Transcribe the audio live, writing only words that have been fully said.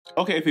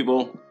Okay,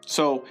 people,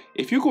 so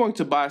if you're going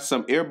to buy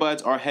some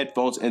earbuds or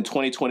headphones in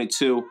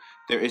 2022,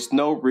 there is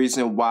no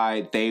reason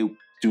why they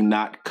do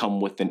not come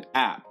with an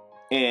app.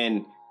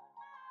 And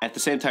at the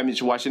same time that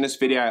you're watching this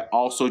video, I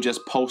also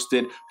just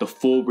posted the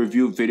full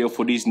review video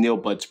for these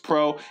NeoBuds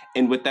Pro.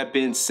 And with that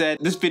being said,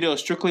 this video is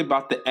strictly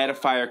about the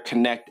Edifier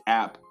Connect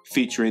app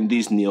featuring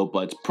these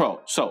NeoBuds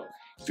Pro. So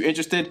if you're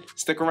interested,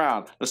 stick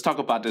around. Let's talk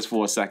about this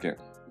for a second.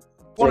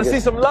 Want to see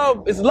some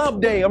love? It's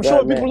Love Day. I'm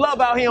sure people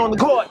love out here on the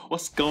court.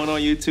 What's going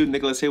on, YouTube?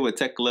 Nicholas here with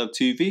Tech Love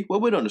TV, where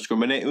we don't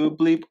discriminate and we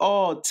believe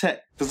all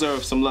tech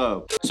deserves some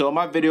love. So in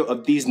my video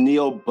of these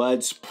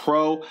NeoBuds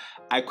Pro,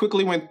 I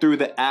quickly went through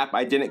the app.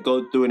 I didn't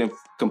go through it in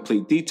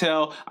complete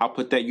detail. I'll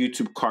put that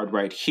YouTube card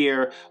right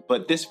here.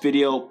 But this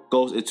video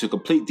goes into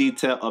complete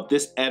detail of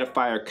this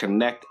Edifier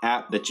Connect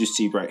app that you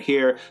see right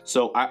here.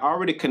 So I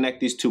already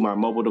connect these to my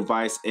mobile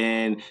device,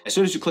 and as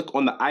soon as you click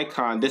on the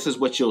icon, this is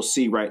what you'll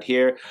see right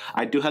here.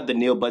 I do have the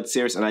NeoBuds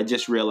series, and I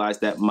just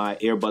realized that my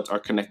earbuds are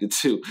connected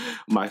to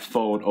my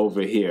phone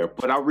over here.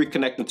 But I'll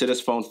reconnect them to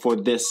this phone for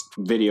this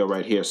video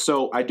right here.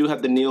 So I do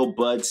have the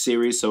NeoBuds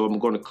series, so I'm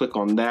going to click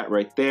on that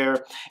right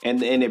there. And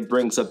then it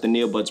brings up the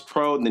NeoBuds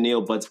Pro and the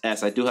NeoBuds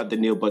S. I do have the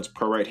NeoBuds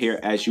Pro right here,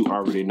 as you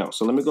already know.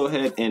 So let me go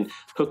ahead and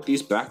hook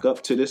these back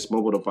up to this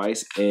mobile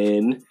device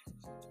and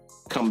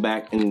come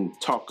back and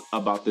talk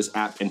about this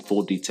app in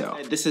full detail.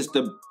 This is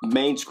the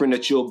main screen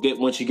that you'll get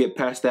once you get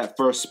past that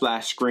first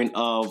splash screen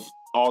of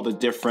all the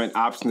different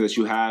options that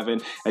you have.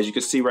 And as you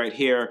can see right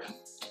here,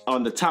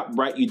 on the top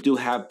right, you do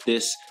have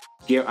this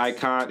gear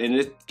icon, and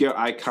this gear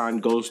icon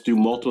goes through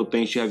multiple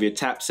things. You have your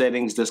tap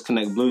settings,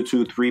 disconnect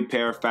Bluetooth,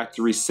 repair,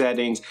 factory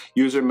settings,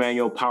 user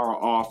manual, power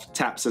off,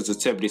 tap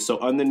sensitivity. So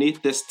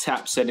underneath this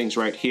tap settings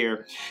right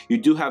here, you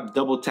do have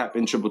double tap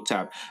and triple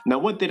tap. Now,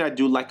 one thing I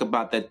do like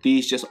about that,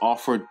 these just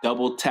offer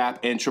double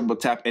tap and triple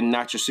tap and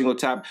not your single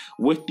tap.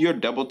 With your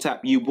double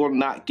tap, you will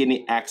not get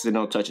any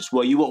accidental touches.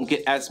 Well, you won't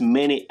get as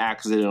many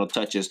accidental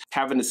touches.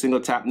 Having a single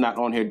tap not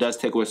on here does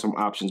take away some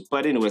options.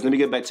 But anyways, let me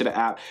get back to the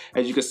app.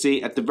 As you can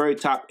see at the very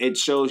top, it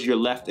shows your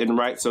left and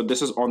right. So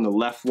this is on the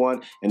left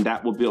one, and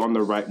that will be on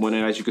the right one.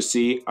 And as you can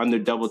see, under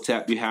double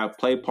tap, you have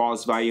play,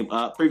 pause, volume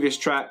up, previous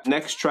track,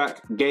 next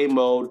track, game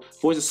mode,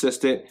 voice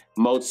assistant,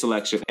 mode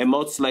selection. And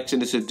mode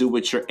selection is to do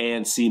with your A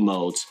and C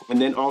modes.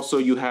 And then also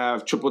you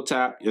have triple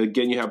tap.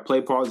 Again, you have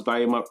play, pause,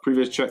 volume up,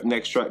 previous track,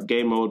 next track,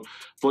 game mode,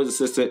 voice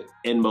assistant,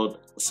 and mode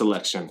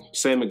selection.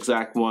 Same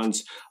exact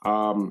ones.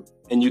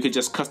 And you could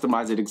just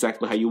customize it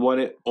exactly how you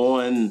want it.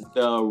 On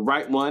the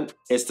right one,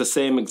 it's the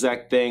same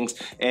exact things.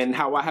 And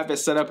how I have it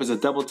set up is a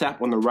double tap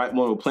on the right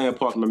one will play a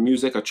part of my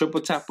music. A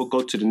triple tap will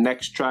go to the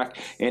next track.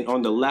 And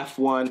on the left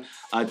one,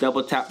 a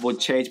double tap will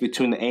change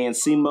between the A and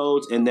C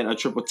modes. And then a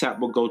triple tap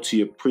will go to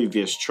your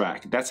previous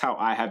track. That's how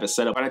I have it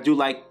set up. But I do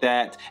like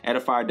that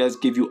Edifier does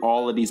give you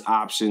all of these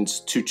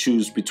options to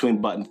choose between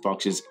button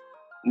functions.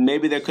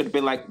 Maybe there could have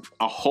been like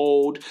a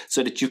hold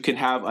so that you can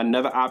have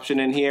another option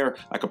in here,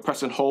 like a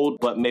press and hold,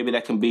 but maybe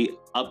that can be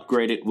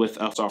upgraded with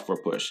a software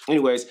push.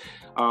 Anyways,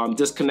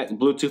 disconnect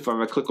Bluetooth. If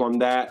I click on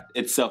that,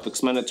 it's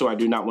self-explanatory. I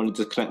do not want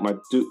to disconnect my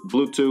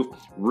Bluetooth.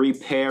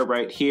 Repair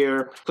right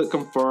here. Click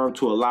confirm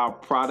to allow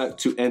product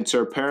to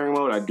enter pairing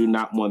mode. I do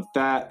not want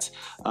that.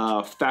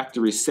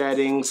 Factory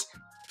settings.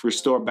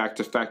 Restore back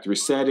to factory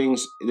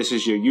settings. This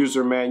is your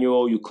user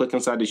manual. You click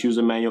inside this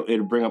user manual,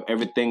 it'll bring up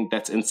everything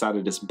that's inside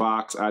of this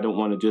box. I don't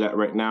want to do that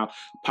right now.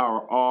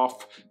 Power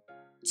off,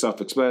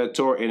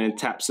 self-explanatory, and then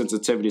tap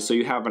sensitivity. So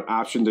you have an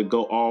option to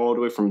go all the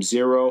way from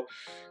 0,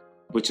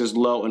 which is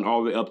low, and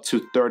all the way up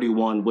to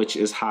 31, which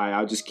is high.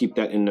 I'll just keep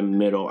that in the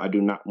middle. I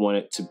do not want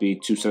it to be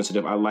too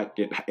sensitive. I like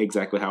it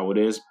exactly how it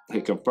is.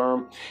 Hit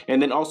confirm.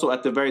 And then also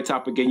at the very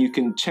top again, you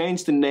can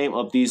change the name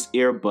of these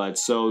earbuds.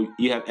 So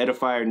you have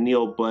Edifier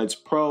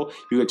NeoBuds Pro.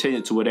 You can change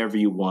it to whatever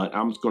you want.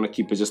 I'm just gonna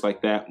keep it just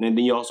like that. And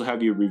then you also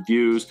have your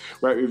reviews.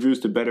 Write reviews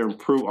to better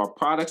improve our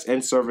products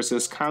and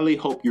services. Kindly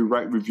hope you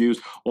write reviews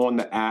on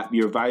the app.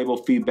 Your valuable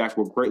feedback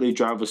will greatly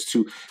drive us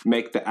to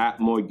make the app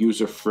more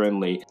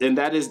user-friendly. And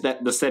that is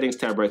the settings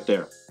tab right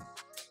there.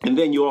 And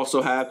then you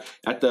also have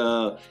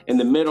in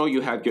the middle,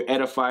 you have your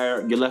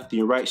Edifier. Your left and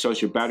your right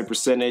shows your battery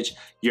percentage.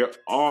 Your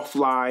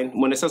offline,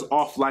 when it says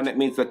offline, that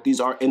means that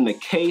these are in the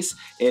case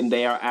and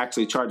they are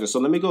actually charging. So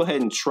let me go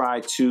ahead and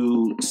try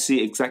to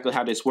see exactly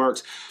how this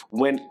works.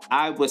 When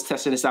I was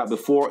testing this out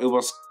before, it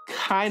was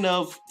kind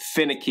of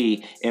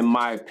finicky in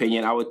my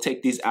opinion. I would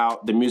take these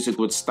out, the music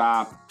would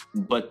stop,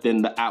 but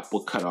then the app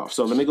will cut off.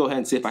 So let me go ahead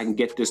and see if I can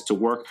get this to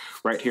work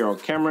right here on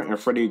camera in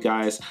front of you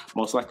guys.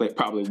 Most likely it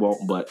probably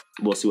won't, but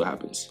we'll see what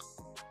happens.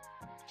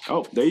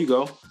 Oh, there you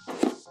go.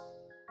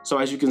 So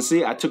as you can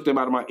see, I took them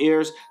out of my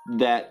ears.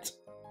 That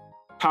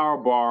power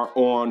bar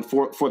on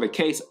for the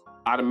case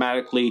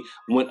automatically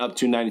went up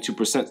to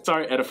 92%.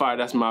 Sorry, Edifier,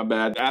 that's my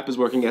bad. The app is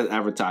working as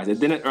advertised. It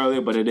didn't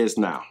earlier, but it is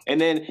now. And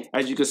then,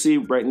 as you can see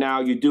right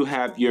now, you do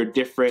have your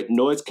different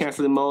noise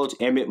canceling modes,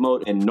 ambient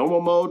mode, and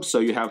normal mode. So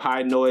you have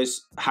high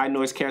noise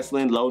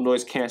canceling, low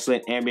noise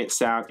canceling, ambient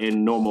sound,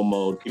 and normal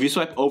mode. If you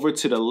swipe over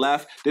to the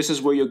left, this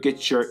is where you'll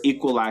get your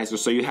equalizer.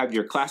 So you have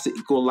your classic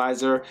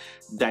equalizer,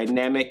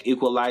 dynamic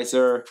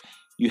equalizer,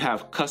 you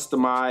have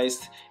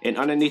customized, and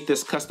underneath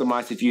this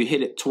customized, if you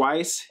hit it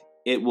twice,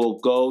 it will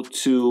go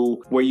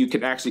to where you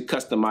can actually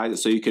customize it,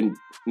 so you can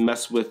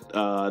mess with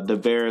the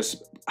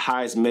various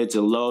highs, mids,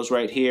 and lows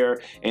right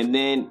here. And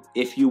then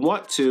if you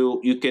want to,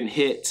 you can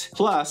hit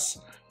plus,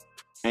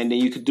 and then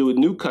you could do a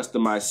new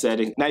customized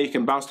setting. Now you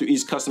can bounce through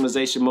each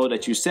customization mode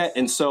that you set.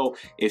 And so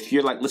if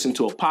you're like listening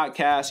to a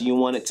podcast and you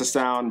want it to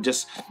sound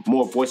just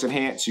more voice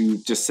enhanced, you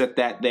just set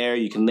that there.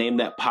 You can name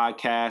that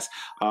podcast.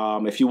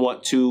 If you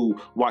want to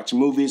watch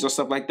movies or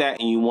stuff like that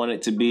and you want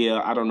it to be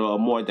I don't know, a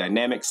more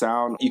dynamic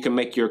sound, you can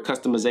make your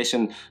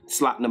customization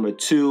slot number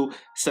 2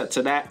 set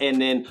to that,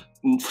 and then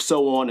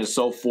so on and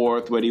so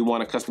forth, whether you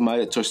want to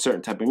customize it to a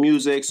certain type of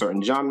music,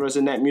 certain genres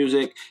in that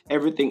music.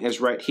 Everything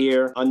is right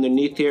here.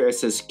 Underneath here, it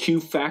says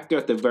Q factor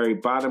at the very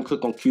bottom.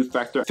 Click on Q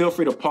factor. Feel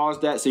free to pause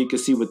that so you can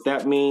see what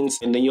that means.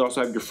 And then you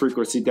also have your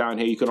frequency down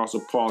here. You can also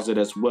pause it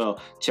as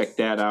well. Check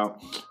that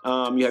out.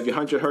 You have your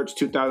 100 hertz,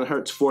 2000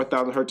 hertz,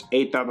 4000 hertz,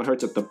 8000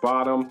 hertz at the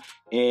bottom.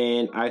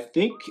 And I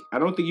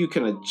don't think you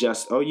can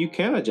adjust. Oh, you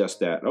can adjust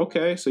that.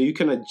 Okay, so you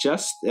can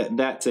adjust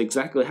that to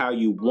exactly how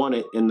you want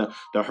it in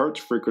the hertz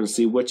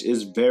frequency, which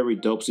is very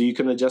dope. So you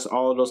can adjust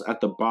all of those at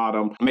the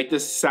bottom. Make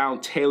this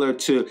sound tailored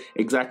to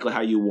exactly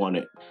how you want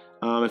it.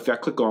 If I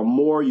click on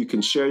more, you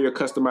can share your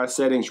customized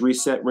settings,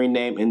 reset,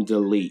 rename, and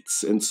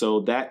deletes. And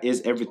so that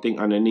is everything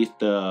underneath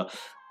the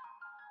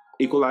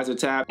equalizer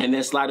tab. And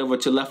then slide over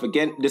to left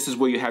again. This is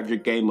where you have your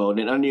game mode,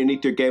 and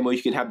underneath your game mode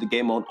you can have the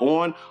game mode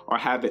on or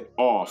have it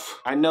off.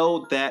 I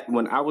know that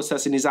when I was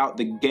testing these out,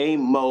 the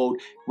game mode,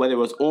 whether it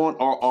was on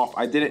or off,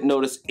 I didn't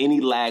notice any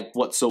lag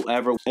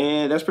whatsoever.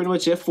 And that's pretty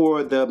much it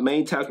for the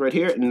main tabs right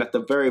here. And at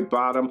the very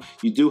bottom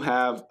you do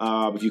have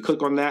if you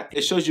click on that,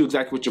 it shows you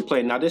exactly what you're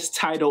playing. Now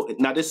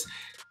this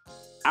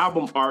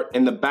album art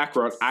in the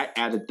background, I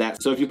added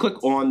that. So if you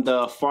click on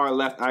the far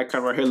left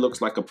icon right here,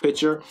 looks like a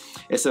picture.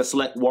 It says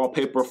select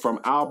wallpaper from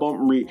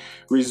album,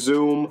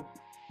 resume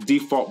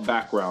default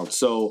background.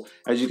 So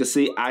as you can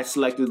see, I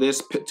selected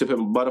this, To Pimp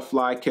a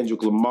Butterfly,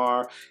 Kendrick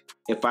Lamar.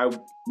 If I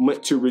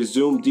went to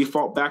resume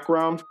default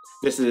background,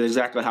 this is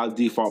exactly how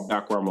default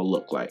background will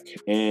look like.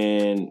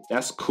 And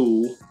that's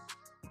cool,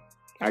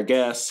 I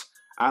guess.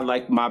 I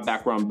like my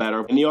background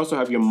better. And you also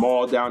have your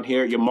mall down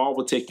here. Your mall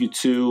will take you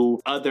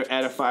to other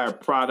Edifier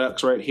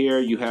products right here.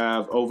 You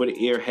have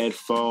over-the-ear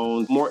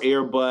headphones, more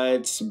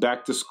earbuds,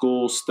 back to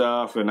school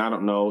stuff, and I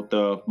don't know,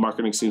 the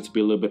marketing seems to be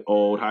a little bit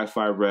old,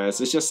 hi-fi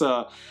res. It's just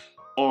a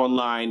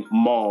online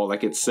mall,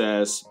 like it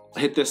says.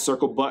 Hit this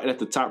circle button at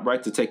the top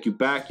right to take you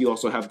back. You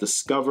also have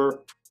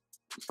Discover.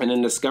 And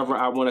in Discover,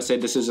 I want to say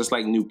this is just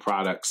like new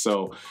products.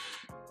 So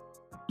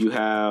you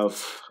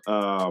have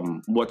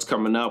what's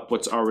coming up,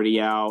 what's already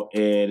out,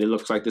 and it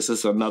looks like this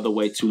is another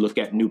way to look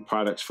at new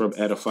products from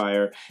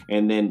Edifier.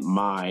 And then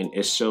mine,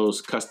 it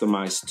shows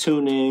customized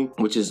tuning,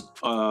 which is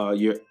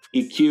your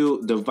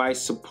EQ,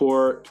 device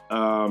support.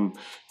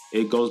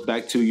 It goes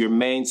back to your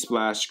main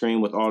splash screen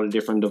with all the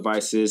different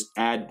devices.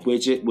 Add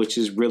widget, which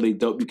is really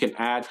dope. You can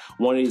add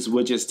one of these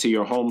widgets to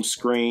your home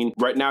screen.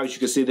 Right now, as you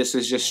can see, this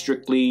is just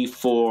strictly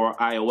for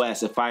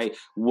iOS. If I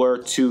were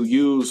to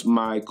use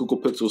my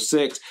Google Pixel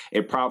 6,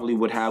 it probably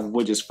would have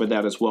widgets for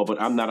that as well, but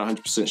I'm not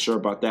 100% sure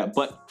about that.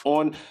 But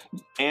on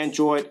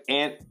Android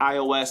and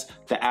iOS,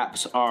 the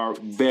apps are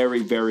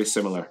very, very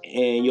similar.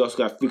 And you also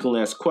got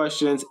frequently asked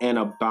questions and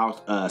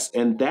about us.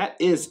 And that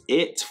is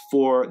it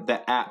for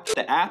the app.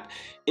 The app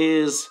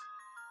is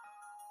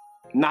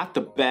not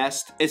the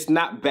best. It's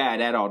not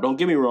bad at all, don't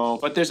get me wrong,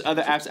 but there's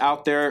other apps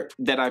out there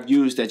that I've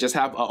used that just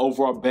have an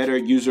overall better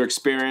user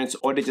experience,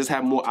 or they just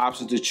have more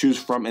options to choose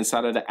from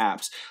inside of the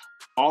apps.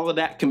 All of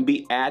that can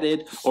be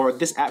added, or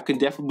this app can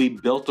definitely be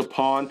built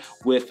upon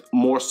with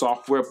more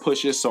software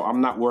pushes, so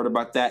I'm not worried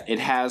about that. It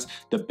has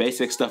the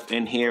basic stuff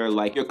in here,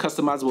 like your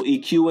customizable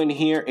EQ in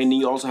here, and then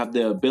you also have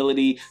the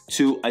ability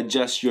to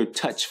adjust your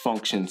touch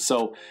function.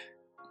 So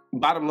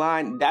bottom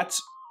line,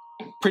 that's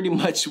pretty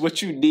much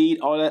what you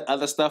need. All that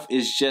other stuff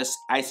is just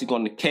icing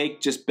on the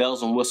cake, just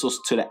bells and whistles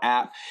to the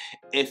app.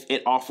 If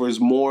it offers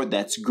more,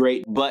 that's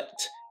great, but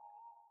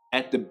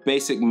at the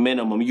basic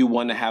minimum, you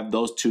want to have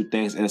those two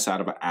things inside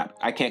of an app.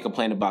 I can't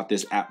complain about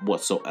this app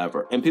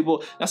whatsoever. And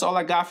people, that's all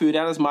I got for you.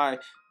 That is my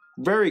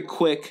very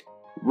quick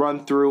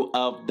run through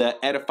of the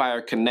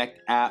Edifier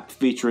Connect app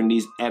featuring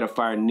these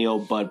Edifier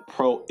NeoBud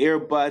Pro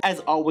earbuds.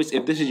 As always,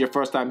 if this is your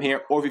first time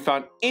here, or if you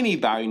found any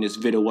value in this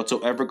video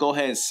whatsoever, go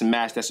ahead and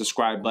smash that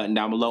subscribe button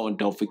down below, and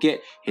don't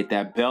forget, hit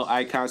that bell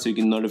icon so you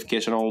get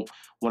notification on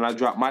when I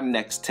drop my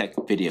next tech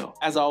video.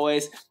 As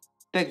always,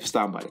 thank you for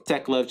stopping by the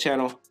Tech Love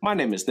channel. My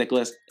name is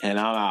Nicholas, and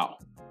I'm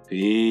out.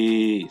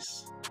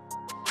 Peace.